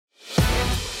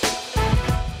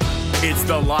It's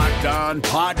the Locked On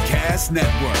Podcast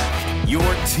Network, your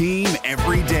team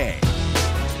every day.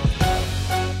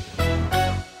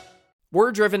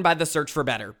 We're driven by the search for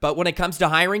better, but when it comes to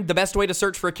hiring, the best way to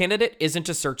search for a candidate isn't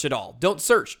to search at all. Don't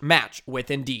search, match with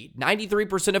Indeed.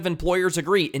 93% of employers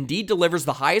agree Indeed delivers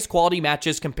the highest quality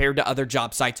matches compared to other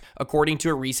job sites, according to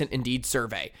a recent Indeed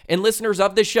survey. And listeners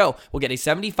of this show will get a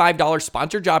 $75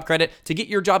 sponsored job credit to get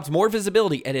your jobs more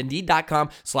visibility at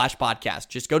Indeed.com/podcast.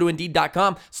 Just go to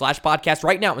Indeed.com/podcast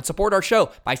right now and support our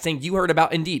show by saying you heard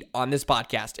about Indeed on this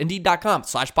podcast.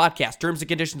 Indeed.com/podcast. Terms and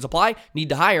conditions apply. Need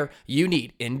to hire? You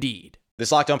need Indeed.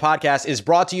 This Locked On Podcast is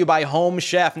brought to you by Home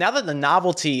Chef. Now that the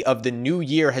novelty of the new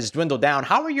year has dwindled down,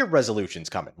 how are your resolutions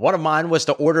coming? One of mine was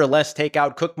to order less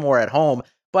takeout, cook more at home,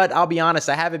 but I'll be honest,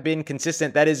 I haven't been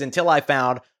consistent. That is until I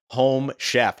found Home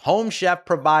Chef. Home Chef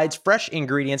provides fresh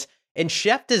ingredients and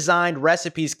chef-designed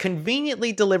recipes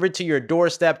conveniently delivered to your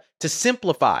doorstep to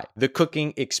simplify the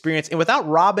cooking experience and without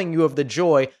robbing you of the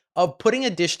joy of putting a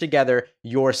dish together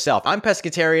yourself. I'm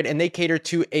pescatarian and they cater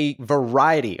to a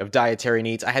variety of dietary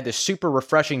needs. I had this super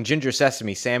refreshing ginger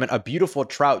sesame salmon, a beautiful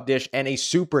trout dish, and a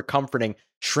super comforting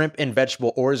shrimp and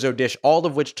vegetable orzo dish, all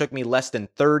of which took me less than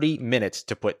 30 minutes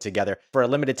to put together. For a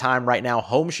limited time right now,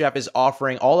 Home Chef is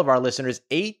offering all of our listeners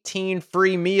 18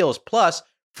 free meals plus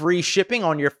free shipping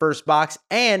on your first box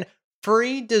and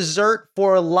free dessert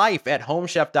for life at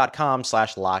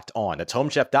homechef.com/lockedon. That's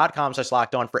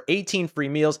homechef.com/lockedon for 18 free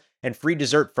meals and free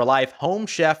dessert for life.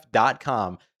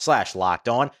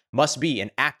 Homechef.com/lockedon. Must be an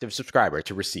active subscriber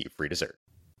to receive free dessert.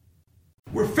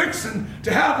 We're fixing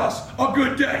to have us a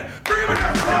good day. Bring him in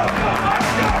there.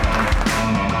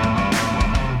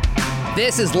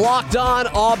 This is Locked On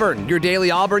Auburn, your daily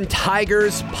Auburn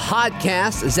Tigers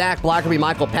podcast. Zach Blackerby,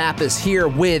 Michael Pappas here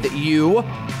with you.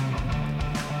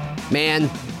 Man,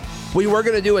 we were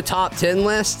going to do a top 10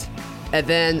 list, and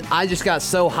then I just got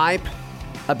so hype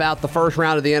about the first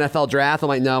round of the NFL draft. I'm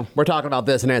like, no, we're talking about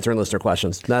this and answering listener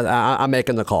questions. I'm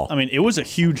making the call. I mean, it was a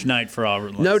huge night for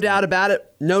Auburn. No doubt about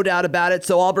it. No doubt about it.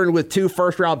 So Auburn with 2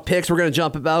 first-round picks. We're going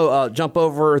to jump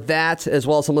over that as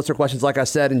well as some listener questions, like I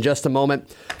said, in just a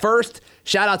moment. First,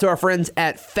 shout out to our friends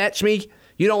at Fetch Me.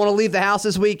 You don't want to leave the house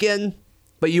this weekend,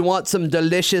 but you want some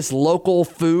delicious local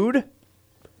food?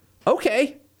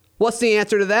 Okay. What's the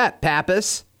answer to that,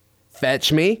 Pappas?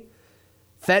 Fetch Me.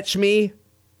 Fetch Me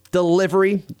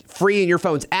delivery, free in your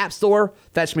phone's app store,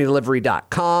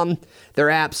 fetchmedelivery.com.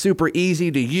 Their app's super easy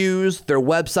to use. Their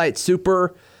website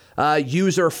super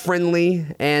user-friendly,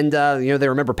 and they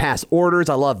remember past orders.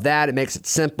 I love that. It makes it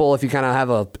simple if you kind of have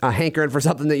a hankering for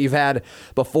something that you've had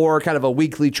before, kind of a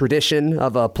weekly tradition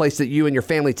of a place that you and your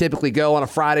family typically go on a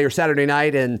Friday or Saturday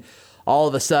night, and all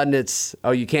of a sudden it's, oh,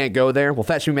 you can't go there? Well,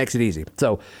 Fetch Me makes it easy.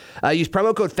 So use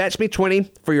promo code FetchMe20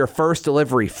 for your first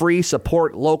delivery free.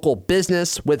 Support local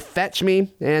business with Fetch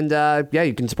Me. And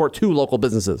you can support 2 local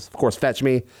businesses. Of course, Fetch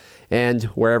Me and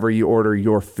wherever you order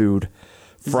your food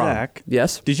from. Zach,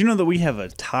 yes? Did you know that we have a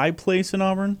Thai place in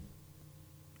Auburn?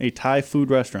 A Thai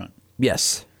food restaurant.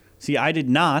 Yes. See, I did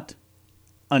not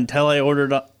until I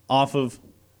ordered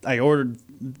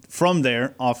from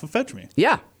there off of Fetch Me.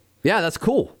 Yeah. Yeah, that's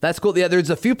cool. That's cool. Yeah,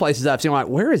 there's a few places I've seen. I'm like,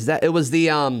 where is that? It was the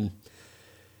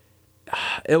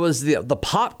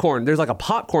popcorn. There's like a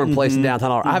popcorn place in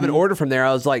downtown. I have an order from there.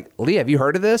 I was like, Lee, have you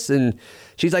heard of this? And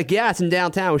she's like, yeah, it's in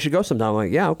downtown. We should go sometime. I'm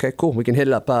like, yeah, okay, cool. We can hit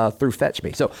it up through Fetch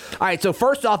Me. So, all right. So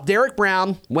first off, Derek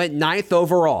Brown went 9th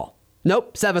overall.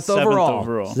 Nope, 7th overall.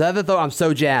 7th. I'm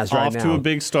so jazzed right now. Off to a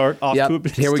big start.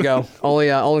 Here we go. Only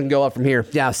can go up from here.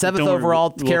 Yeah, 7th overall,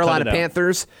 Carolina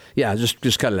Panthers. Yeah,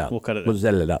 just cut it out. We'll cut it out. We'll just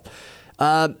edit it up.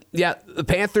 The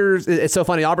Panthers, it's so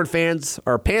funny. Auburn fans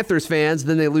are Panthers fans,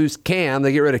 then they lose Cam.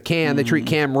 They get rid of Cam. They treat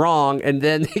Cam wrong, and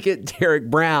then they get Derek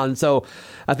Brown. So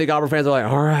I think Auburn fans are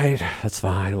like, all right, that's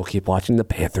fine. We'll keep watching the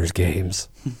Panthers games.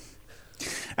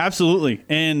 Absolutely.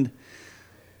 And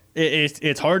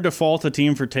it's hard to fault a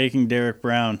team for taking Derek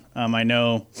Brown. I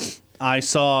know I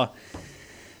saw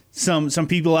some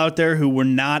people out there who were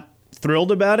not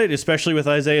thrilled about it, especially with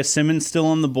Isaiah Simmons still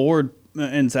on the board.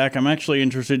 And Zach, I'm actually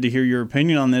interested to hear your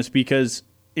opinion on this because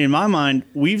in my mind,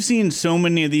 we've seen so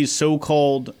many of these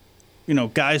so-called,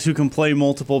 guys who can play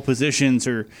multiple positions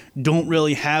or don't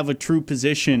really have a true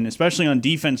position, especially on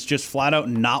defense, just flat out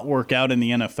not work out in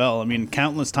the NFL. I mean,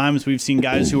 countless times we've seen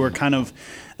guys who are kind of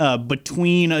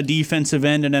between a defensive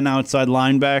end and an outside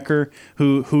linebacker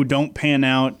who don't pan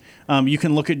out. You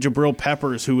can look at Jabril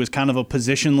Peppers, who was kind of a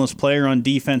positionless player on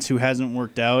defense who hasn't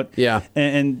worked out. Yeah.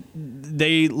 And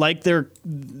they've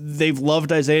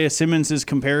loved Isaiah Simmons'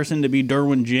 comparison to be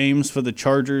Derwin James for the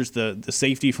Chargers, the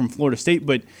safety from Florida State.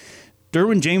 But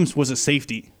Derwin James was a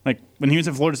safety. Like, when he was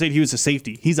at Florida State, he was a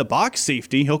safety. He's a box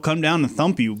safety. He'll come down and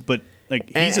thump you, but, like,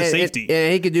 he's a safety.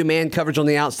 And he could do man coverage on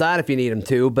the outside if you need him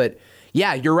to. But,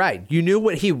 yeah, you're right. You knew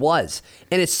what he was.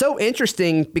 And it's so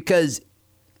interesting because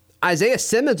Isaiah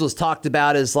Simmons was talked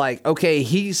about as, like, okay,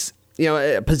 he's,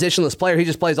 a positionless player. He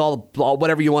just plays all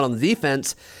whatever you want on the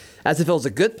defense as if it was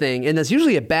a good thing. And that's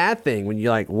usually a bad thing when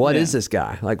you're like, what is this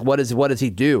guy? Like, what does he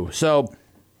do? So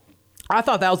I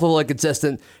thought that was a little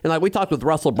inconsistent. And like we talked with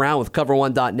Russell Brown with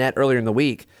Cover1.net earlier in the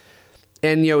week.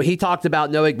 And, he talked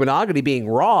about Noah Monogany being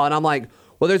raw. And I'm like,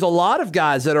 well, there's a lot of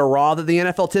guys that are raw that the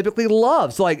NFL typically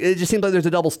loves. So, like, it just seems like there's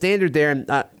a double standard there.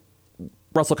 And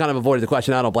Russell kind of avoided the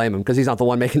question. I don't blame him because he's not the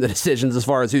one making the decisions as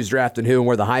far as who's drafting who and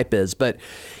where the hype is. But,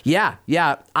 yeah,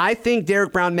 I think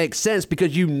Derrick Brown makes sense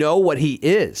because you know what he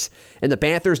is. And the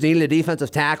Panthers needed a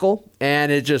defensive tackle,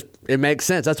 and it makes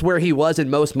sense. That's where he was in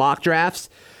most mock drafts.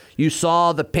 You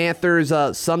saw the Panthers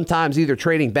sometimes either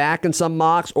trading back in some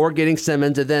mocks or getting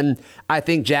Simmons, and then I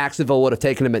think Jacksonville would have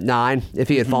taken him at 9 if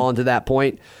he had fallen to that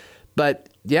point. But,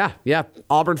 yeah,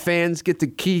 Auburn fans get to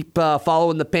keep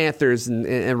following the Panthers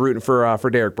and rooting for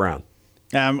Derrick Brown.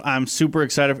 I'm super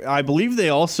excited. I believe they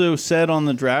also said on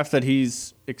the draft that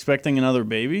he's expecting another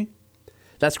baby.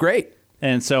 That's great.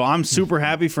 And so I'm super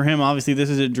happy for him. Obviously, this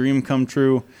is a dream come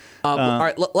true. All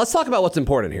right, let's talk about what's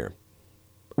important here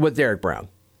with Derrick Brown.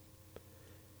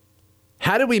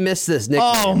 How did we miss this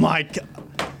nickname? Oh, my God.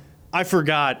 I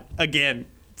forgot again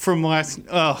from last.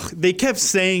 They kept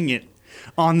saying it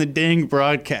on the dang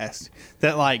broadcast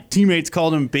that, like, teammates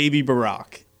called him Baby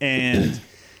Barack. And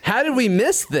how did we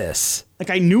miss this? Like,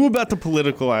 I knew about the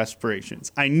political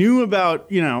aspirations. I knew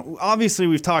about, obviously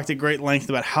we've talked at great length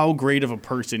about how great of a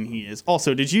person he is.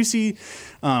 Also, did you see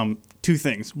 2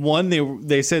 things? One,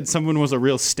 they said someone was a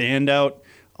real standout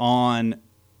on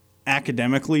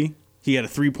academically. He had a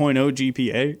 3.0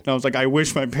 GPA. And I was like, I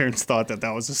wish my parents thought that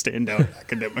was a standout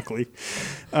academically,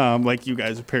 like you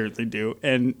guys apparently do.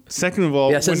 And second of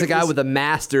all... Yeah, says the guy with a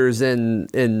master's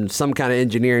in some kind of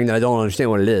engineering that I don't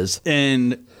understand what it is.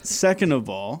 And second of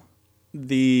all,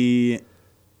 when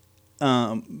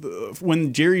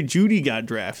Jerry Jeudy got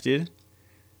drafted,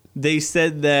 they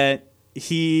said that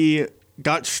he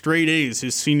got straight A's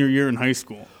his senior year in high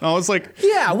school. And I was like...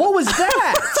 Yeah, what was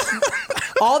that?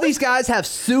 All these guys have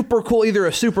either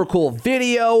a super cool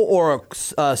video or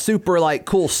a super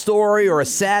cool story or a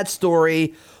sad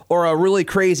story or a really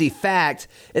crazy fact.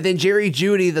 And then Jerry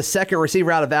Jeudy, the second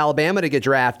receiver out of Alabama to get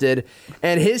drafted,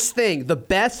 and his thing, the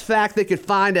best fact they could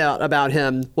find out about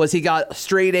him was he got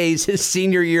straight A's his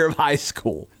senior year of high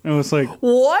school. It was like,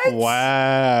 what?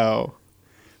 Wow.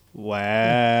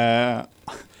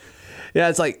 Yeah,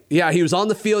 it's like, he was on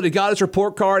the field. He got his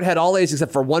report card, had all A's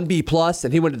except for 1 B+,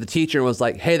 and he went to the teacher and was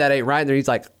like, hey, that ain't right. And he's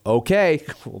like, okay,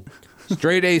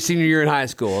 straight A senior year in high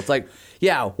school. It's like,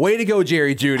 yeah, way to go,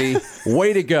 Jerry Jeudy.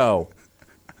 Way to go.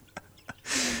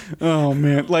 Oh,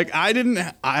 man. Like, I'm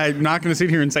not going to sit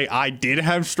here and say I did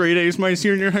have straight A's my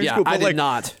senior year in high school. But I did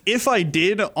not. If I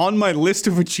did, on my list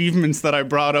of achievements that I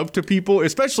brought up to people,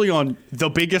 especially on the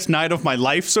biggest night of my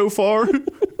life so far,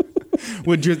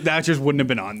 that just wouldn't have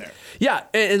been on there. Yeah,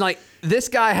 and like this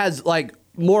guy has like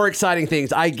more exciting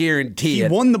things, I guarantee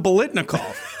it. He won the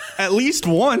Bolitnikov at least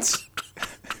once.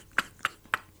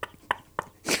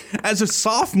 As a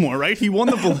sophomore, right? He won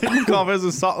the Bolitnikov as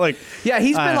a sophomore. Yeah,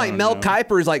 he's been Mel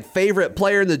Kiper's favorite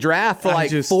player in the draft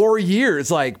for 4 years.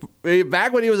 Like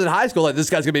back when he was in high school, this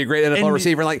guy's gonna be a great NFL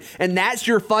receiver. And that's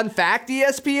your fun fact,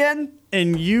 ESPN.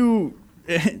 And you,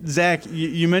 Zach,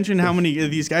 you mentioned how many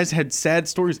of these guys had sad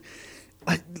stories.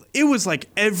 It was like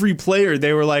every player,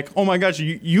 they were like, oh my gosh,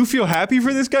 you feel happy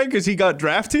for this guy because he got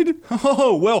drafted?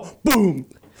 Oh, well, boom.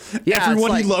 Yeah,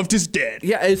 everyone he loved is dead.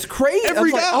 Yeah, it's crazy.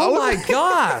 Every guy. Oh my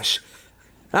gosh.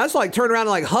 I was turned around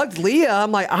and hugged Leah.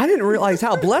 I'm like, I didn't realize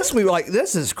how blessed we were. Like,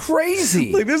 this is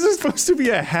crazy. This is supposed to be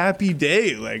a happy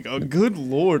day. Oh, good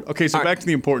Lord. Okay, so back to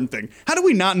the important thing. How do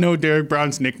we not know Derrick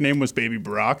Brown's nickname was Baby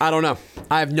Barack? I don't know.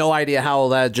 I have no idea how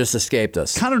that just escaped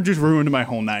us. Kind of just ruined my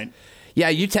whole night. Yeah,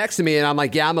 you texted me, and I'm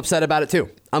like, yeah, I'm upset about it, too.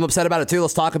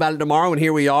 Let's talk about it tomorrow, and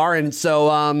here we are. And so,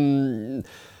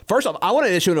 first off, I want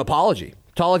to issue an apology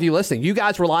to all of you listening. You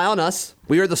guys rely on us.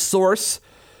 We are the source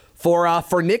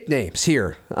for nicknames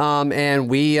here, and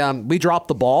we dropped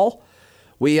the ball.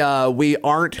 We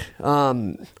aren't.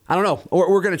 I don't know.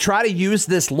 We're going to try to use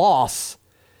this loss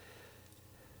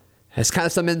as kind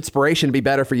of some inspiration to be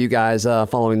better for you guys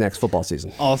following next football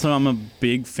season. Also, I'm a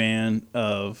big fan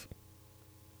of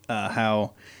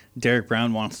how Derrick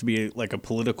Brown wants to be a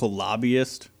political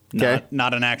lobbyist,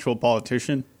 not an actual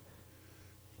politician.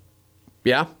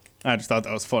 Yeah. I just thought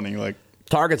that was funny.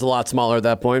 Target's a lot smaller at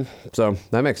that point, so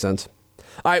that makes sense.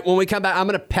 All right, when we come back,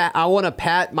 I want to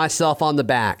pat myself on the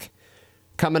back.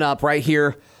 Coming up right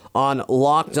here on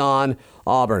Locked On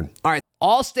Auburn. All right.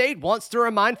 Allstate wants to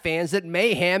remind fans that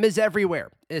mayhem is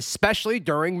everywhere, especially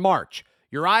during March.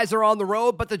 Your eyes are on the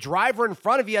road, but the driver in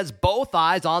front of you has both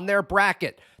eyes on their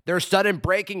bracket. Their sudden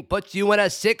braking puts you in a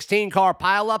 16-car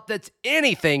pileup that's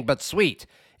anything but sweet.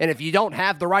 And if you don't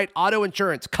have the right auto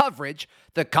insurance coverage,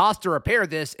 the cost to repair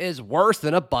this is worse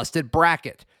than a busted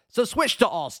bracket. So switch to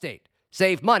Allstate.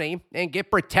 Save money and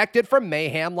get protected from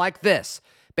mayhem like this.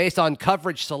 Based on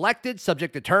coverage selected,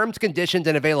 subject to terms, conditions,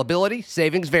 and availability,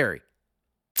 savings vary.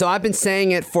 So I've been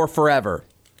saying it for forever.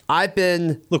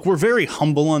 Look, we're very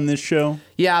humble on this show.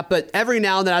 Yeah, but every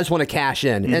now and then I just want to cash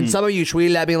in. Mm-hmm. And some of you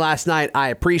tweeted at me last night. I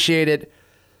appreciate it.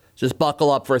 Just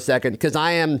buckle up for a second because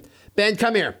I am... Ben,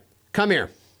 come here. Come here,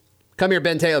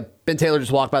 Ben Taylor. Ben Taylor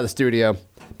just walked by the studio.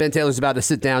 Ben Taylor's about to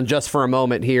sit down just for a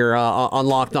moment here on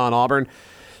Locked On Auburn.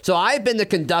 So I've been the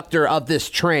conductor of this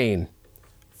train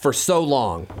for so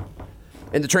long.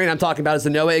 And the train I'm talking about is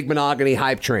the Noah Igbenogany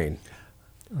hype train.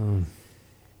 And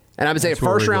I would say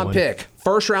first round pick.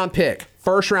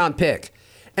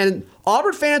 And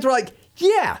Auburn fans were like,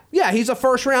 yeah, he's a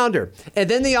first rounder. And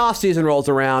then the offseason rolls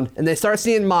around and they start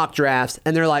seeing mock drafts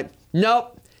and they're like,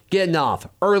 nope, getting off,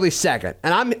 early second.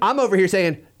 And I'm over here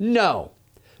saying, no,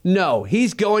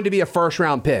 he's going to be a first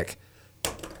round pick.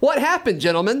 What happened,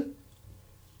 gentlemen?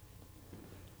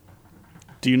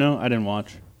 Do you know? I didn't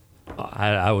watch.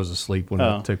 I was asleep when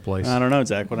it took place. I don't know,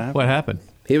 Zach. What happened? What happened?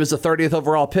 He was the 30th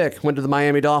overall pick, went to the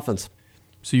Miami Dolphins.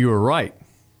 So you were right.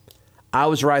 I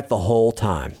was right the whole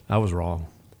time. I was wrong.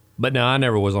 But no, I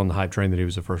never was on the hype train that he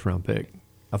was a first round pick.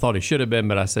 I thought he should have been,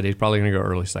 but I said he's probably going to go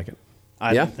early second.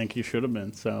 I didn't think he should have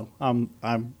been. So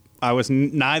I was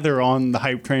neither on the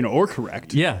hype train or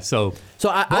correct. Yeah, so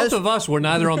both of us were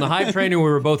neither on the hype train and we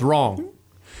were both wrong.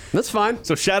 That's fine.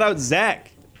 So shout out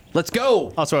Zach. Let's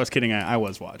go. Also, I was kidding. I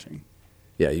was watching.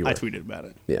 Yeah, you were. I tweeted about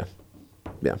it. Yeah.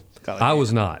 I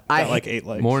was not. Got like 8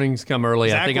 likes. Mornings come early.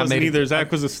 Zach I think wasn't I made either.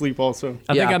 Zach was asleep also.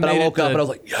 I woke up and I was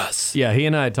like, yes. Yeah, he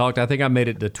and I had talked. I think I made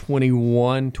it to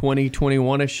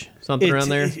 21-ish, something around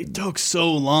there. It took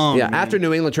so long. Yeah, man. After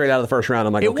New England trade out of the first round,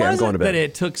 I'm like, okay, I'm going to bed. It wasn't that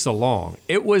it took so long.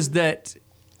 It was that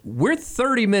we're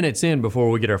 30 minutes in before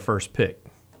we get our first pick.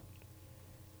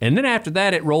 And then after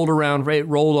that, it rolled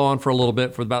on for a little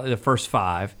bit for about the first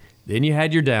 5. Then you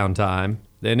had your downtime.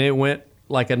 Then it went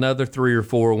like another 3 or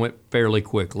 4, went fairly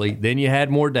quickly. Then you had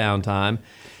more downtime.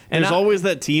 And there's always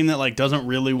that team that like doesn't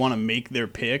really want to make their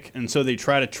pick, and so they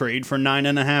try to trade for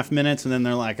 9.5 minutes, and then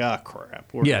they're like,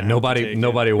 crap.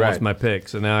 Nobody wants my pick,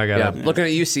 so now I got to... Yeah. Looking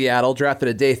at you, Seattle, drafted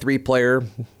a day 3 player,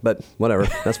 but whatever.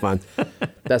 That's fine.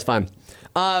 That's fine.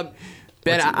 Ben,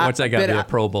 what's that got to be a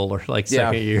Pro Bowler,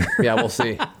 second year? Yeah, we'll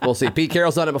see. Pete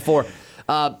Carroll's done it before.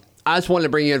 I just wanted to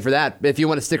bring you in for that. If you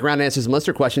want to stick around and answer some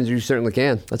listener questions, you certainly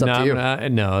can. That's up to you.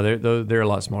 No, they're a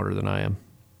lot smarter than I am.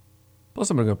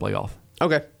 Plus, I'm going to go play golf.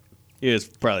 Okay. It's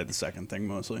probably the second thing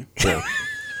mostly. Yeah.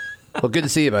 Well, good to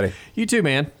see you, buddy. You too,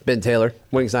 man. Ben Taylor,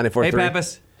 Wings 94.3. Hey,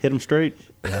 Pappas. Hit him straight.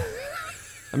 Yeah.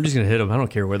 I'm just going to hit them. I don't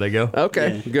care where they go.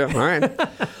 Okay. Yeah. Good. All right.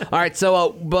 All right.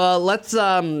 So let's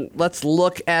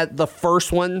look at the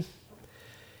first one.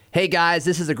 Hey, guys,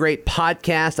 this is a great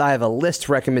podcast. I have a list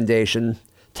recommendation.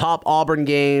 Top Auburn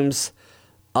games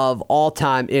of all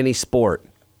time, any sport.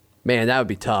 Man, that would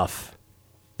be tough.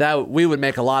 We would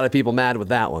make a lot of people mad with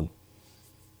that one.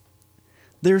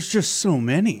 There's just so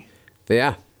many.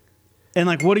 Yeah. And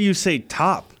what do you say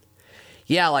top?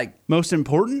 Yeah, most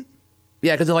important?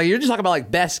 Yeah, because you're just talking about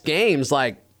best games.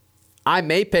 I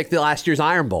may pick the last year's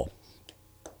Iron Bowl.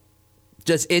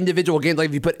 Just individual games,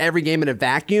 if you put every game in a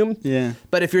vacuum. Yeah.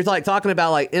 But if you're talking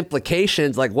about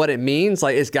implications, what it means,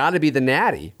 it's got to be the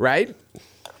Natty, right?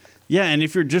 Yeah, and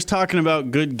if you're just talking about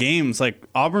good games,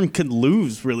 Auburn could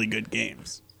lose really good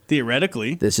games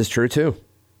theoretically. This is true too.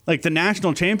 The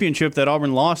national championship that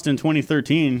Auburn lost in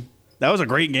 2013, that was a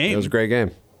great game. It was a great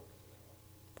game.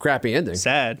 Crappy ending.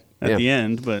 Sad at the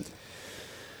end, but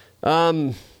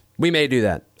we may do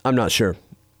that. I'm not sure.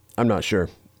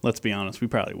 Let's be honest, we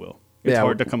probably will. It's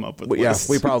hard to come up with lists.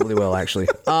 Yeah, we probably will, actually.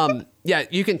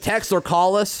 You can text or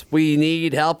call us. We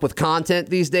need help with content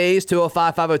these days.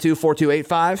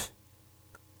 205-502-4285.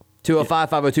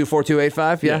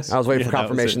 205-502-4285. Yeah, yes. I was waiting for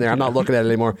confirmation there. I'm not looking at it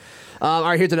anymore. All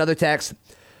right, here's another text.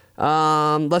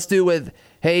 Let's do with,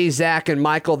 hey, Zach and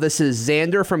Michael. This is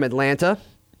Xander from Atlanta.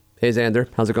 Hey, Xander.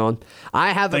 How's it going?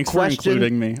 I have Thanks a question. Thanks for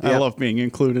including me. Yeah. I love being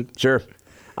included. Sure.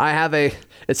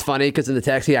 It's funny because in the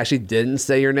text he actually didn't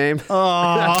say your name.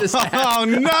 Oh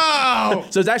no!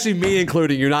 So it's actually me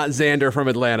including you, not Xander from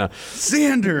Atlanta.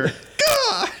 Xander!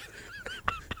 God!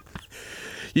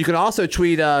 You can also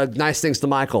tweet nice things to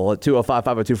Michael at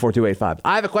 205-502-4285.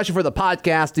 I have a question for the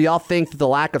podcast. Do y'all think that the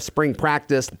lack of spring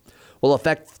practice will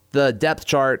affect the depth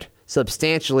chart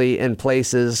substantially in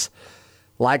places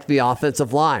like the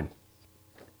offensive line?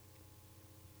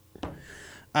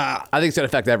 I think it's going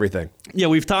to affect everything. Yeah,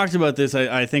 we've talked about this,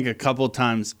 I think, a couple of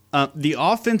times. The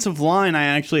offensive line, I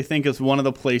actually think, is one of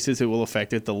the places it will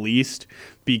affect it the least,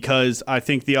 because I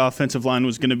think the offensive line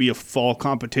was going to be a fall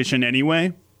competition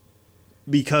anyway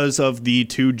because of the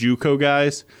 2 JUCO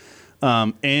guys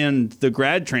and the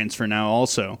grad transfer now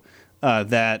also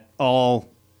that all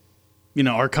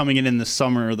are coming in the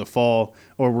summer or the fall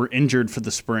or were injured for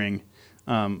the spring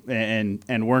and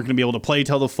weren't going to be able to play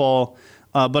till the fall.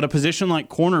 But a position like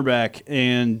cornerback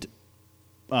and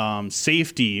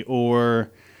safety or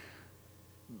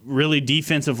really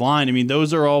defensive line, I mean,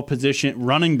 those are all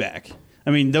running back. I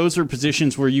mean, those are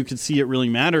positions where you could see it really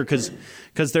matter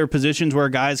because they're positions where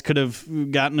guys could have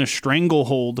gotten a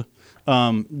stranglehold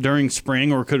during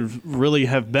spring or could really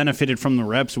have benefited from the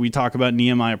reps. We talk about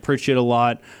Nehemiah Pritchett a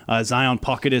lot. Zion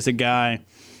Puckett is a guy.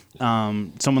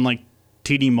 Someone like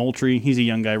T.D. Moultrie, he's a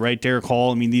young guy, right? Derek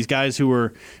Hall. I mean, these guys who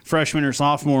were freshmen or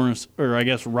sophomores, or I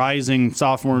guess rising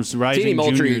sophomores, rising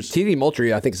juniors. T.D.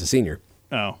 Moultrie, I think, is a senior.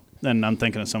 Oh, then I'm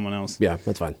thinking of someone else. Yeah,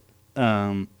 that's fine.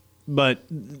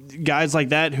 But guys like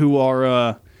that who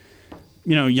are,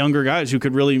 younger guys who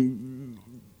could really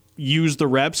use the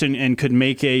reps and could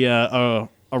make a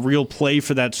real play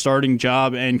for that starting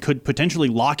job and could potentially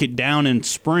lock it down in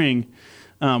spring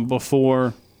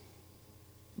before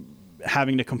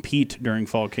having to compete during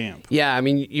fall camp. Yeah, I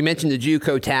mean, you mentioned the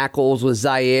JUCO tackles with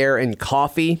Zaire and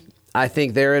Coffey. I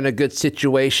think they're in a good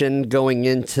situation going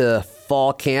into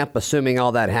fall camp, assuming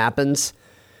all that happens.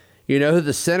 You know who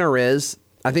the center is.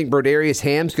 I think Brodarius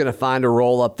Ham's going to find a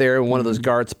role up there in one of those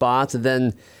guard spots. And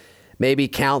then maybe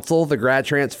Council, the grad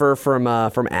transfer from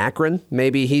Akron,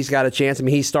 maybe he's got a chance. I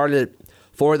mean, he started at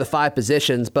 4 of the 5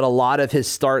 positions, but a lot of his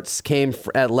starts came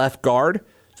at left guard.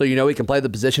 So he can play the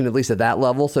position at least at that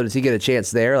level. So does he get a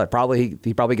chance there? Like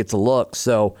he probably gets a look.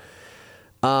 So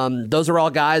those are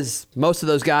all guys. Most of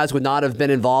those guys would not have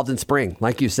been involved in spring,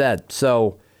 like you said.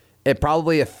 So it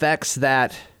probably affects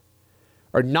that,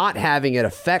 or not having it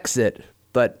affects it,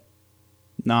 but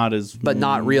not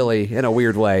really in a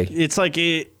weird way. It's like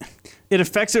it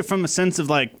affects it from a sense of,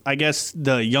 like, I guess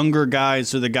the younger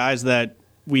guys or the guys that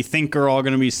we think are all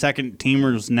going to be second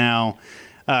teamers now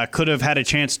could have had a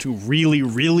chance to really,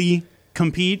 really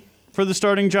compete for the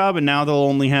starting job, and now they'll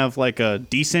only have like a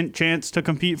decent chance to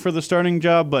compete for the starting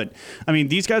job. But, I mean,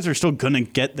 these guys are still going to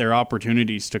get their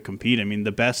opportunities to compete. I mean,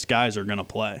 the best guys are going to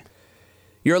play.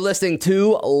 You're listening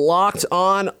to Locked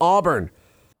on Auburn.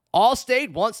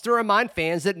 Allstate wants to remind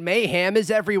fans that mayhem is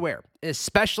everywhere,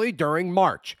 especially during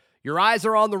March. Your eyes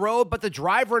are on the road, but the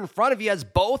driver in front of you has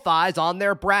both eyes on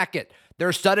their bracket.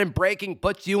 Their sudden braking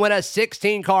puts you in a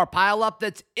 16-car pileup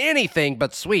that's anything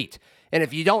but sweet. And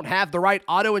if you don't have the right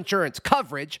auto insurance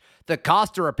coverage, the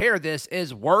cost to repair this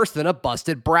is worse than a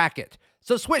busted bracket.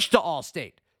 So switch to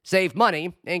Allstate. Save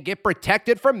money and get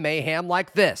protected from mayhem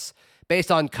like this.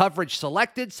 Based on coverage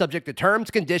selected, subject to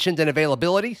terms, conditions, and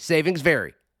availability, savings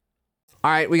vary.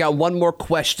 All right, we got one more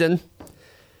question.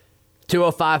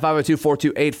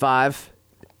 205-502-4285.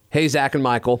 Hey, Zach and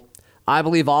Michael. I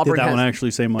believe Auburn Did that one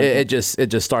actually say Michael? It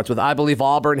just starts with, I believe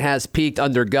Auburn has peaked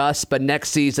under Gus, but next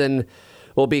season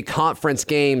will be conference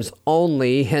games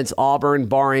only. Hence, Auburn,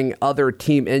 barring other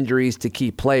team injuries to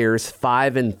key players,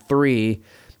 5-3.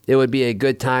 It would be a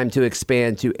good time to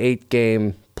expand to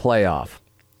 8-game playoff.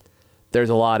 There's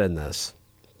a lot in this.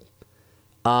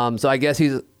 So I guess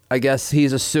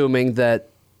he's assuming that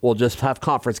we'll just have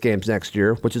conference games next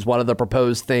year, which is one of the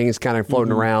proposed things kind of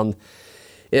floating around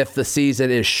if the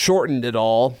season is shortened at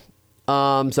all.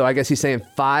 So I guess he's saying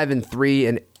 5-3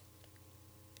 and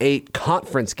 8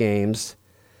 conference games.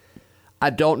 I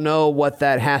don't know what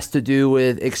that has to do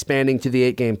with expanding to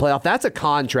the 8-game playoff. That's a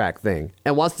contract thing.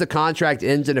 And once the contract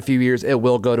ends in a few years, it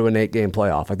will go to an 8-game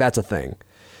playoff. Like, that's a thing.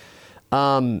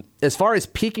 As far as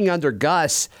peaking under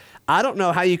Gus, I don't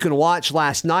know how you can watch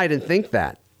last night and think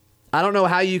that. I don't know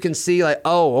how you can see, like,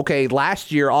 oh, okay,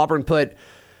 last year Auburn put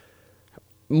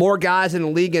more guys in the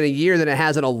league in a year than it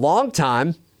has in a long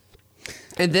time.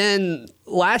 And then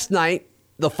last night,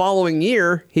 the following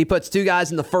year, he puts 2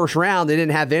 guys in the first round. They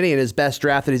didn't have any in his best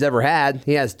draft that he's ever had.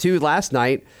 He has 2 last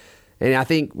night. And I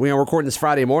think, we're recording this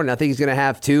Friday morning. I think he's going to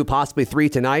have 2, possibly 3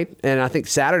 tonight. And I think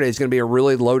Saturday is going to be a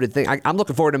really loaded thing. I'm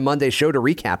looking forward to Monday's show to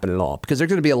recapping it all, because there's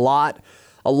going to be a lot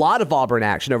of Auburn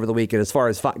action over the weekend as far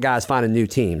as guys finding new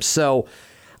teams. So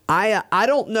I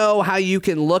don't know how you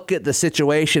can look at the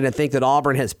situation and think that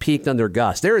Auburn has peaked under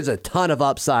Gus. There is a ton of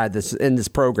upside in this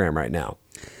program right now.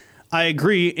 I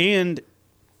agree, and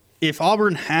if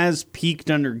Auburn has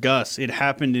peaked under Gus, it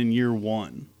happened in year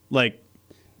one. Like,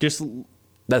 just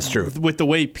that's true with the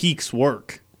way peaks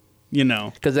work,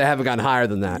 because they haven't gotten higher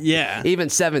than that. Yeah, even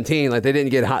 17, like they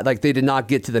didn't get high, like they did not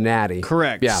get to the natty.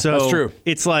 Correct. Yeah, so that's true.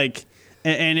 It's like.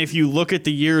 And if you look at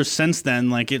the years since then,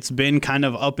 like it's been kind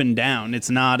of up and down. It's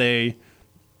not a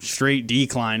straight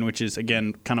decline, which is,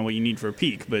 again, kind of what you need for a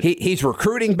peak. But he's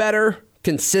recruiting better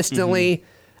consistently. Mm-hmm.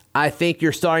 I think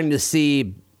you're starting to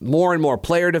see more and more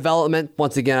player development.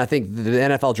 Once again, I think the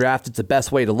NFL draft is the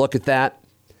best way to look at that.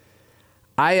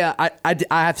 I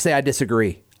have to say I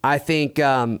disagree. I think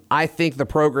the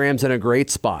program's in a great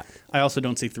spot. I also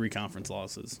don't see 3 conference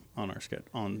losses on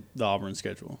on the Auburn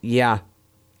schedule. Yeah.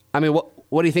 I mean,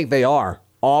 what do you think they are?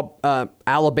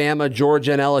 Alabama,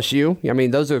 Georgia, and LSU? I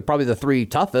mean, those are probably the 3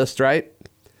 toughest, right?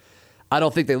 I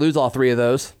don't think they lose all 3 of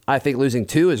those. I think losing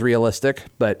 2 is realistic,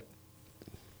 but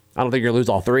I don't think you're going to lose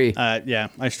all 3. Yeah,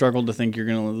 I struggled to think you're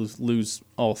going to lose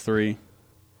all 3.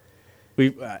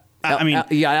 I mean,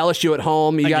 you got LSU at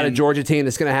home. You got a Georgia team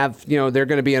that's going to have, they're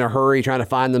going to be in a hurry trying to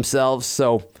find themselves.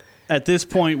 So at this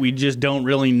point, we just don't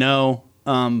really know.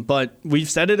 But we've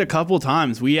said it a couple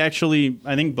times. I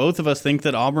think both of us think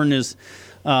that Auburn is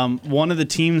one of the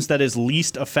teams that is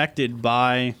least affected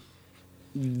by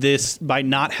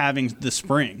not having the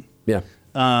spring. Yeah.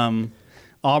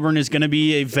 Auburn is going to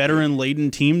be a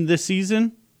veteran-laden team this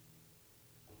season.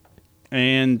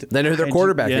 And they know who their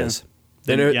quarterback is.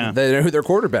 They know who their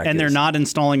quarterback is. And they're not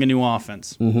installing a new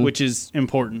offense, which is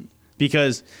important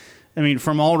because – I mean,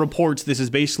 from all reports, this is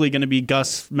basically going to be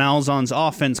Gus Malzahn's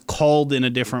offense called in a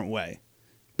different way,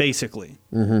 basically.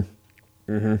 Yeah,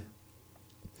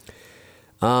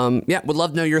 would love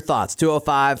to know your thoughts.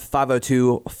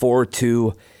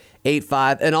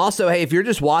 205-502-4285. And also, hey, if you're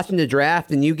just watching the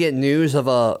draft and you get news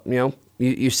of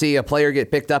you see a player get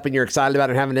picked up and you're excited about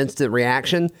it and have an instant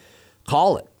reaction,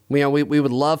 call it. We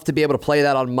would love to be able to play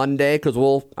that on Monday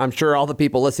because I'm sure all the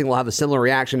people listening will have a similar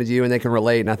reaction as you and they can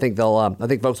relate. And I think I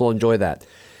think folks will enjoy that.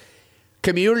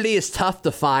 Community is tough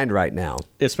to find right now,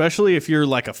 especially if you're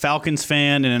like a Falcons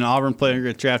fan and an Auburn player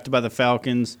gets drafted by the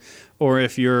Falcons, or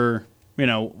if you're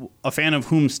a fan of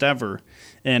whomstever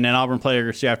and an Auburn player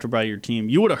gets drafted by your team.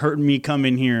 You would have heard me come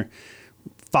in here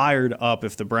fired up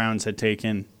if the Browns had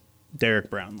taken Derek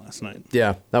Brown last night.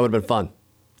 Yeah, that would have been fun.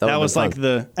 That was like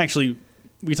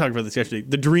we talked about this yesterday.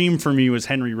 The dream for me was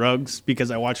Henry Ruggs because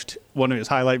I watched one of his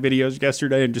highlight videos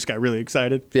yesterday and just got really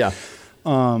excited. Yeah.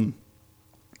 I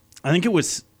think it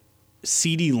was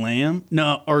CeeDee Lamb.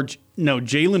 Jalen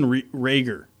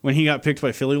Reagor. When he got picked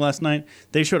by Philly last night,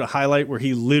 they showed a highlight where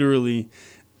he literally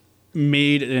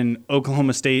made an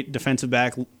Oklahoma State defensive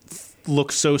back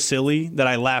look so silly that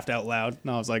I laughed out loud.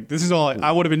 And I was like, this is all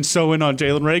I would have been so in on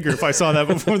Jalen Reagor if I saw that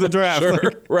before the draft. Sure,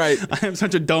 like, right. I have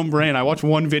such a dumb brain. I watched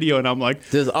one video and I'm like,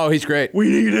 he's great. We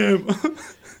need him.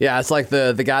 Yeah, it's like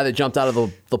the guy that jumped out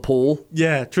of the pool.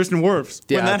 Yeah, Tristan Wirfs.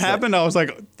 When that happened, I was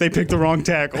like, they picked the wrong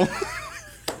tackle.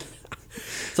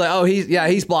 It's like,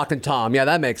 he's blocking Tom. Yeah,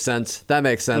 that makes sense.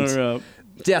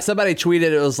 Yeah, somebody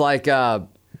tweeted, it was like,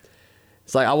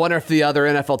 it's like, I wonder if the other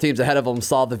NFL teams ahead of him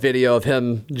saw the video of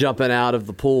him jumping out of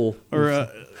the pool. Or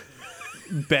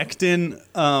Becton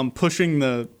pushing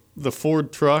the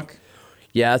Ford truck.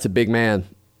 Yeah, that's a big man.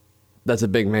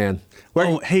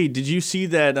 Hey, did you see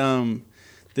that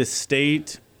the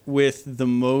state with the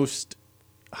most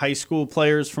high school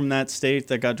players from that state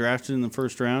that got drafted in the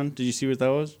first round? Did you see what that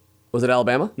was? Was it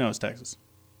Alabama? No, it's Texas.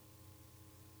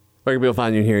 Where can people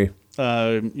find you and hear you?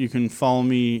 You can follow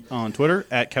me on Twitter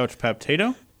at CouchPaptato.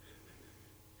 You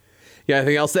got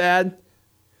anything else to add?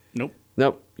 Nope.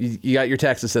 You got your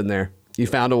Texas in there. You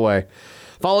found a way.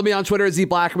 Follow me on Twitter at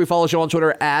ZBlacker. We follow the show on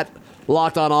Twitter at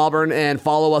Locked On Auburn, and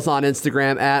follow us on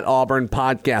Instagram at Auburn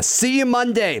Podcast. See you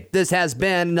Monday. This has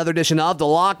been another edition of the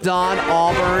Locked On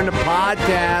Auburn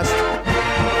Podcast.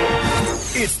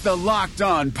 It's the Locked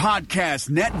On Podcast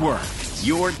Network,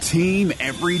 your team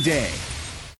every day.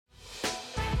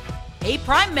 Hey,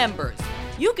 Prime members,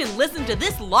 you can listen to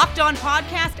this Locked On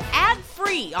podcast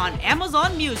ad-free on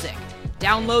Amazon Music.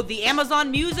 Download the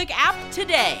Amazon Music app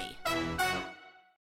today.